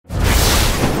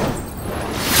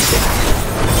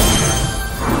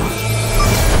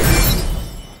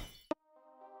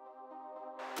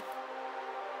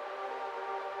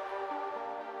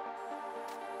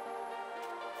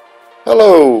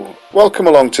Welcome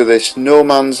along to this No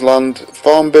Man's Land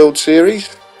farm build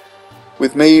series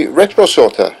with me,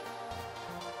 Retrosorter.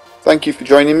 Thank you for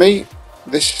joining me.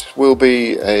 This will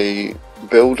be a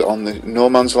build on the No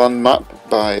Man's Land map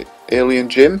by Alien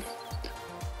Jim.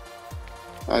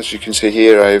 As you can see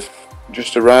here, I've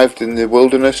just arrived in the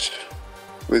wilderness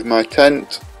with my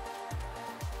tent.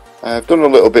 I've done a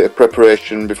little bit of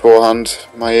preparation beforehand.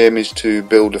 My aim is to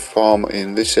build a farm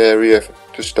in this area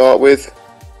to start with,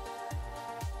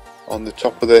 on the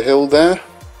top of the hill there.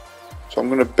 So I'm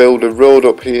going to build a road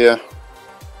up here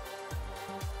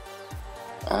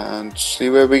and see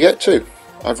where we get to.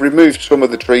 I've removed some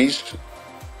of the trees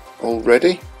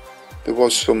already. There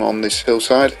was some on this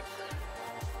hillside.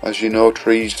 As you know,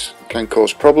 trees can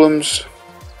cause problems.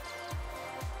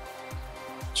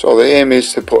 So the aim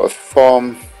is to put a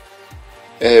farm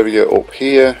area up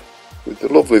here with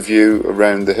the lovely view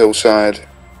around the hillside.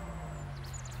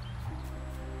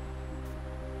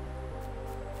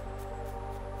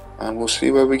 And we'll see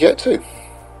where we get to.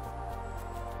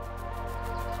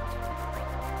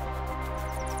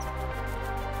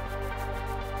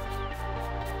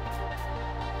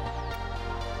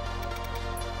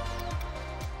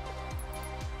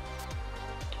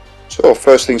 So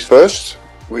first things first,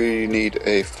 we need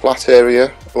a flat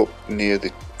area up near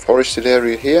the forested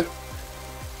area here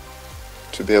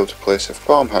to be able to place a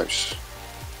farmhouse.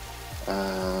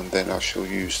 And then I shall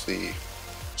use the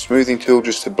smoothing tool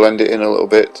just to blend it in a little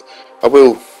bit. I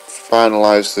will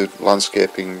finalise the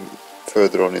landscaping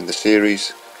further on in the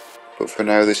series, but for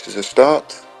now this is a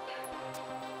start.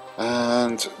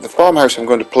 And the farmhouse I'm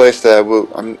going to place there,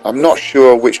 I'm not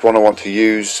sure which one I want to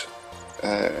use.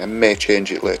 I may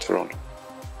change it later on.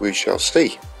 We shall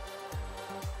see.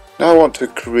 Now I want to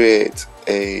create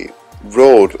a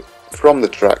road from the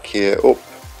track here up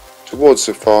towards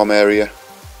the farm area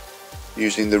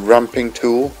using the ramping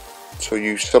tool. So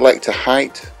you select a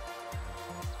height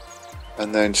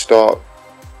and then start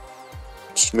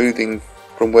smoothing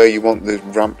from where you want the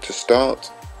ramp to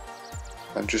start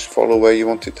and just follow where you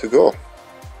want it to go.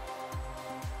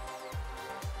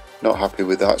 Not happy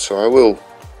with that, so I will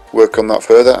work on that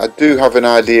further. I do have an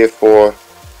idea for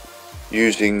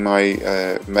using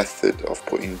my method of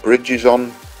putting bridges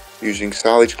on using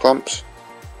silage clamps.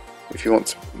 If you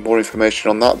want more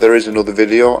information on that, there is another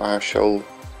video. I shall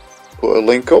put a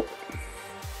link up.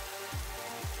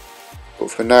 But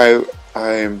for now,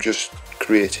 I am just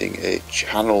creating a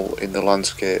channel in the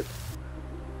landscape.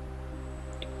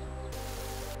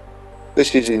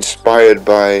 This is inspired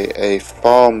by a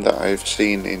farm that I've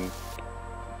seen in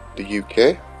the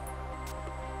UK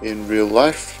in real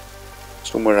life,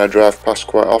 somewhere I drive past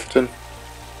quite often.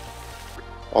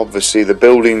 Obviously the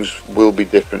buildings will be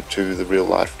different to the real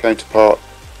life counterpart,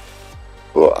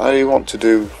 but I want to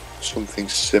do something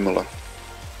similar.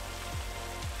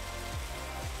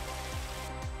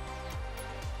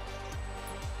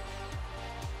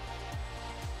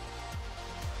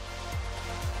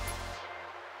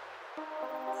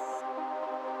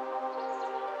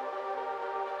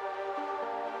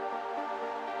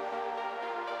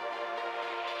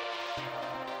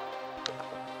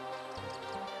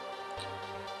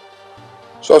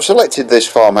 So I've selected this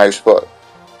farmhouse, but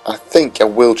I think I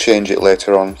will change it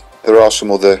later on. There are some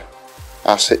other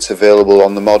assets available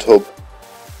on the mod hub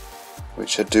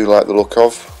which I do like the look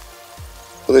of,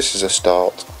 but this is a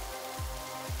start.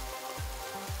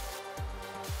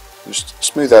 Just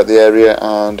smooth out the area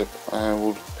and I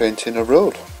will paint in a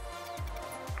road.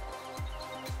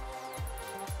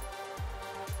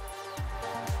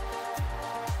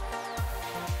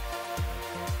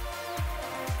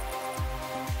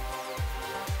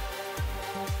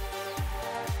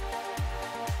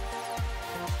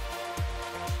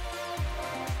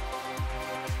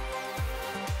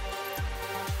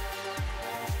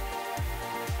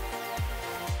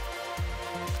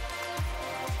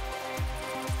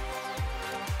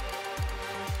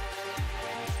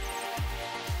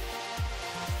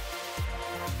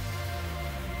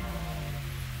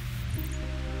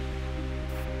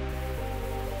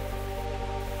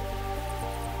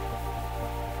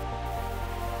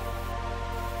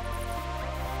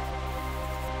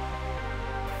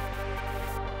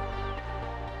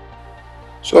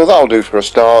 So that'll do for a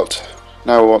start.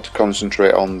 Now I want to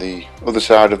concentrate on the other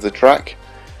side of the track.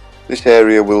 This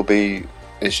area will be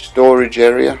a storage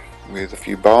area with a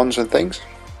few barns and things.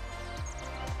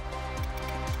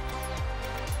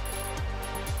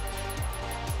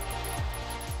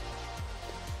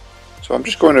 So I'm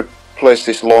just going to place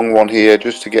this long one here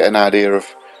just to get an idea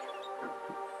of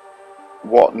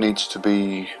what needs to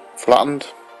be flattened.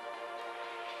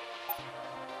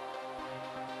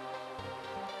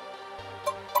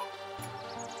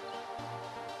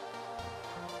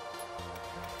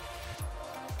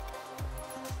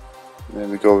 There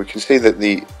we go. We can see that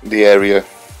the area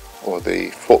or the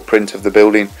footprint of the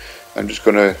building, I'm just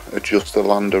going to adjust the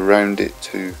land around it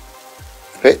to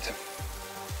fit,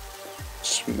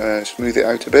 smooth it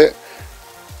out a bit.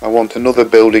 I want another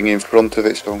building in front of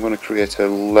it, so I'm going to create a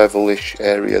levelish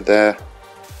area there,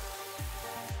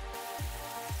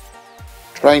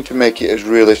 trying to make it as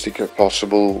realistic as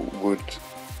possible. Would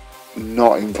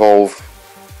not involve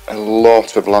a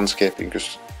lot of landscaping,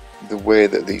 because the way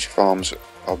that these farms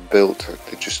are built,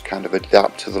 they just kind of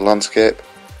adapt to the landscape.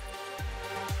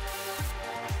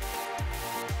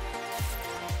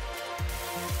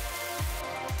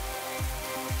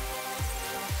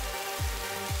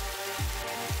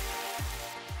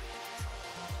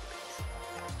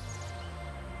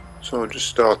 So I just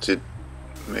started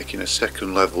making a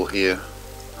second level here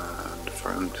and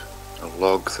found a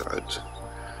log that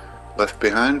I'd left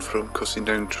behind from cutting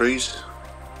down trees,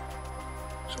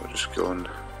 so I'll just go and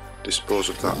dispose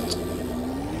of that.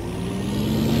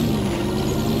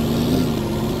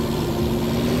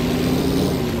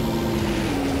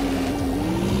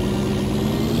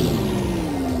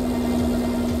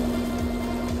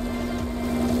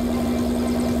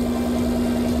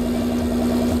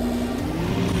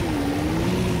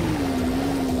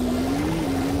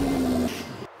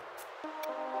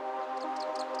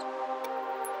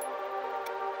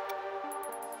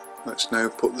 Let's now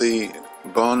put the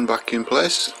barn back in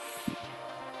place.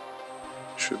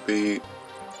 Should be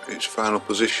its final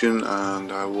position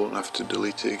and I won't have to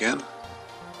delete it again.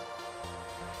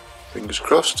 Fingers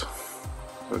crossed.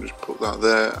 I'll just put that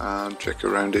there and check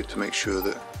around it to make sure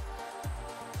that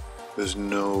there's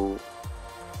no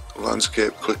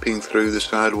landscape clipping through the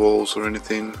side walls or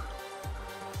anything.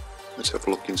 Let's have a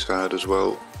look inside as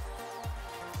well.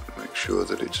 Make sure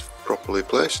that it's properly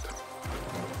placed.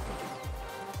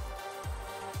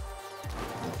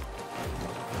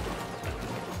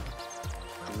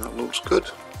 That looks good.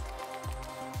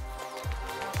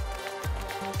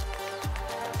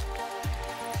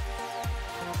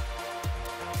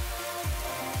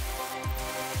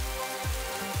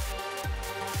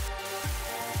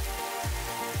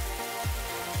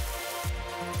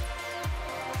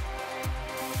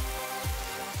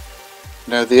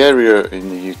 Now the area in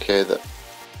the UK that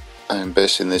I'm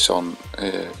basing this on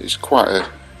is quite a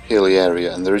hilly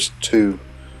area, and there is two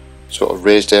sort of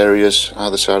raised areas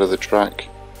either side of the track.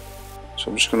 So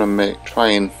I'm just going to try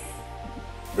and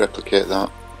replicate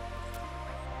that.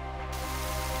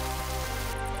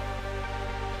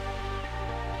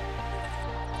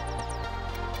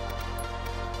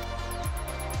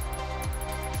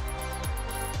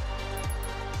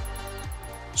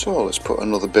 So let's put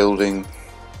another building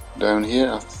down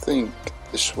here. I think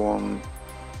this one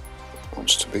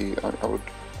wants to be, I would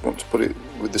want to put it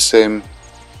with the same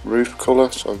roof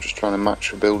colour, so I'm just trying to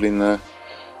match a building there.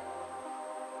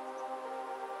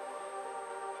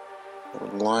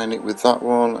 Line it with that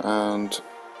one and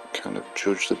kind of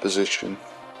judge the position,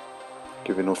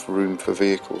 give enough room for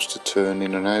vehicles to turn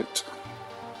in and out.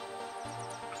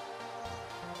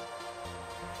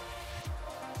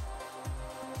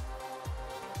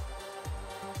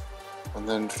 And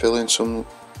then fill in some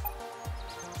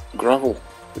gravel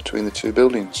between the two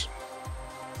buildings,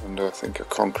 and I think a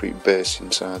concrete base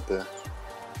inside there.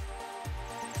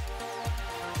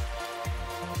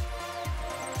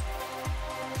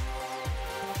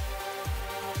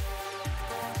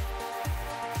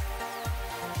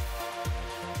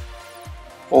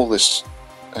 All this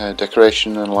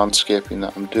decoration and landscaping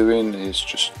that I'm doing is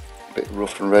just a bit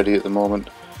rough and ready at the moment.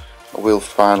 I will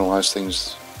finalise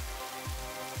things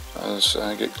as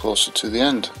I get closer to the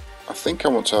end. I think I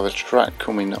want to have a track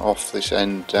coming off this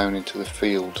end down into the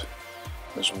field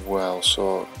as well,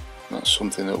 so that's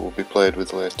something that will be played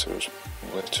with later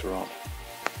on.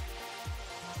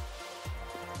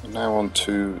 And now on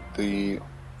to the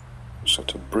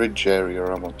sort of bridge area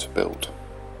I want to build.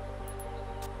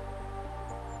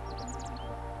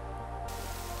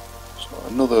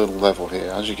 Another level here.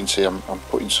 As you can see, I'm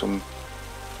putting some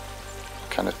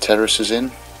kind of terraces in.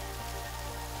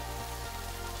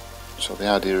 So the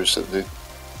idea is that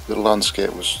the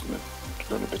landscape was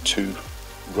going to be too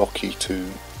rocky to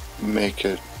make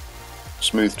a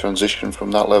smooth transition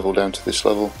from that level down to this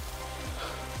level.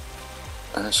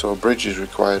 So a bridge is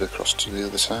required across to the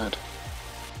other side.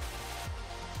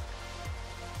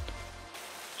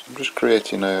 So I'm just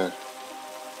creating a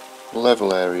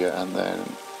level area and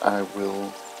then I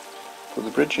will put the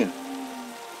bridge in.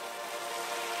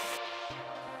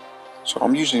 So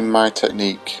I'm using my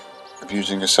technique of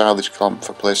using a silage clamp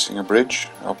for placing a bridge.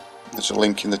 There's a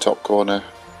link in the top corner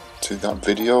to that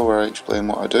video where I explain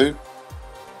what I do.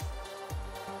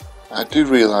 I do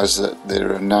realise that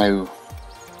there are now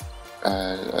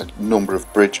a number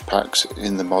of bridge packs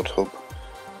in the mod hub,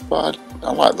 but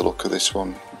I like the look of this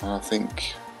one and I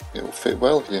think it will fit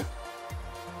well here.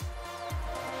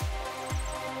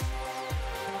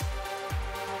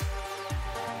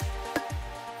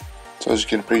 So as you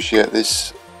can appreciate,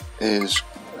 this is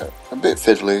a bit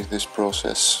fiddly, this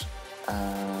process,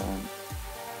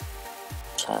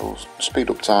 so I will speed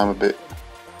up time a bit.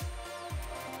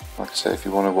 Like I say, if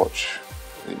you want to watch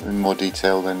in more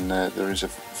detail, then there is a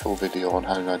full video on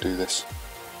how I do this.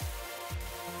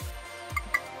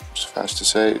 Suffice to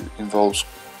say, it involves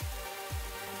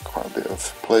quite a bit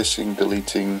of placing,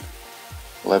 deleting,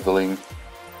 leveling,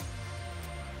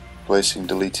 placing,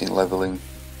 deleting, leveling,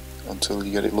 until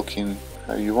you get it looking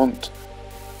how you want.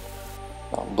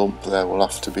 That lump there will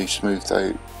have to be smoothed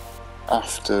out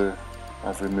after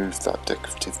I've removed that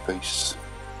decorative piece.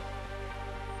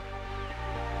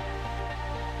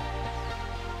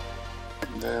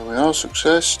 There we are,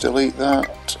 success. Delete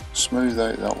that, smooth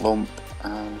out that lump,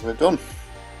 and we're done.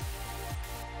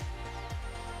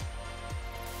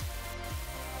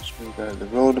 Smooth out the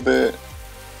road a bit.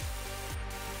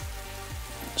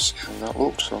 Let's see how that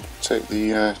looks. I'll take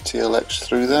the TLX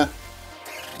through there.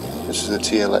 This is the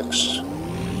TLX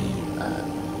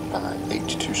by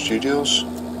 82 Studios.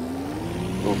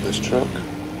 Love this truck.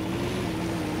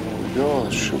 There we go,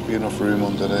 there should be enough room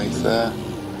underneath there.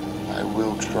 I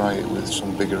will try it with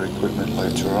some bigger equipment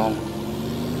later on.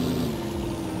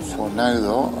 For now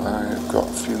though, I've got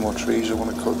a few more trees I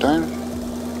want to cut down,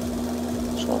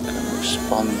 so I can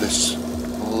expand this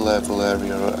level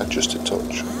area just a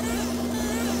touch.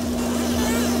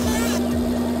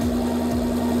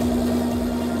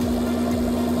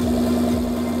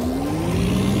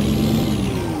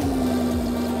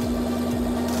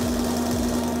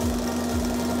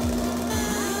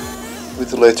 With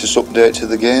the latest update to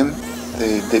the game,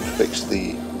 they did fix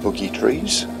the buggy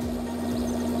trees,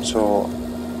 so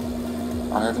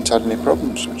I haven't had any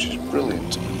problems, which is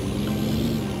brilliant.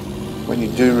 When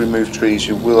you do remove trees,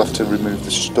 you will have to remove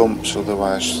the stumps,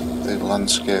 otherwise the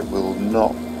landscape will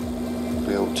not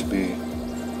be able to be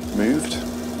moved,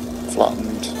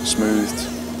 flattened, smoothed,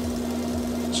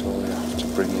 so you have to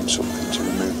bring in something to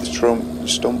remove the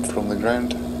stump from the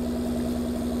ground,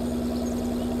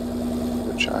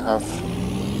 which I have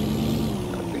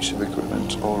a piece of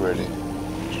equipment already.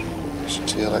 There's a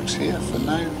TLX here for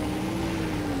now.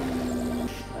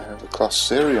 I have the CLAAS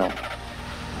Xerion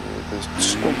with a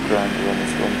stump grinder on the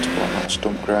front, but not a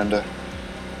stump grinder.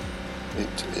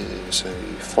 It is a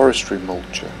forestry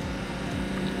mulcher,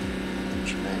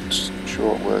 which makes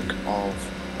short work of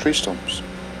tree stumps.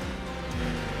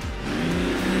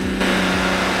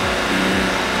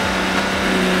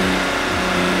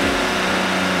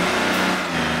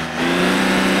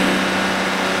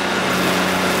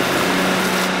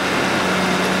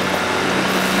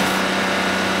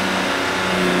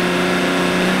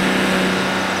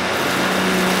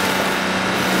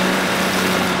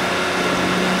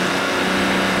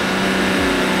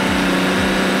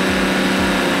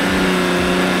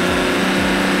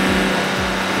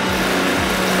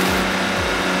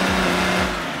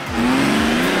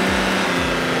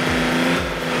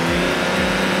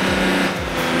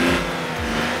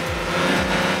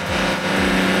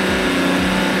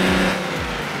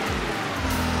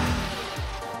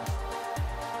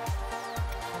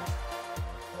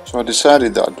 So I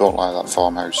decided that I don't like that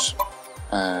farmhouse,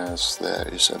 as there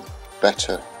is a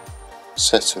better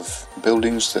set of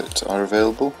buildings that are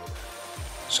available.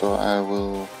 So I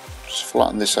will just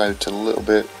flatten this out a little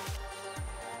bit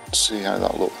to see how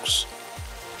that looks.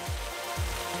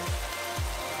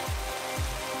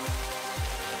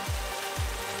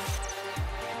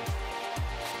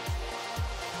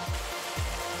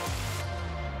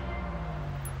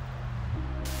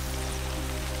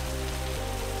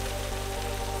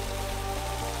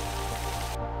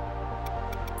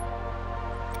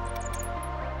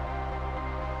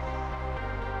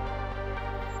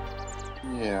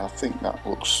 Yeah, I think that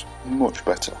looks much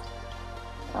better.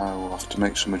 I will have to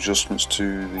make some adjustments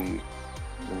to the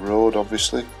road,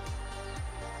 obviously.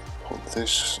 Put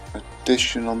this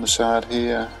addition on the side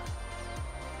here.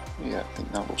 Yeah, I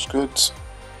think that looks good,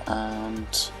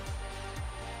 and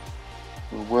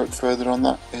we'll work further on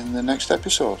that in the next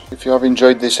episode. If you have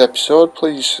enjoyed this episode,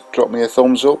 please drop me a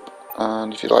thumbs up,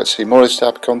 and if you'd like to see more of this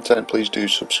type of content, please do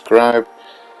subscribe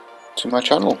to my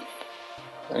channel.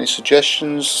 Any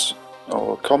suggestions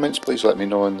or comments, please let me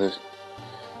know in the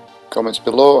comments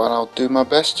below and I'll do my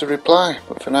best to reply.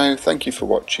 But for now, thank you for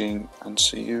watching and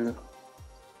see you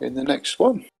in the next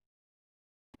one.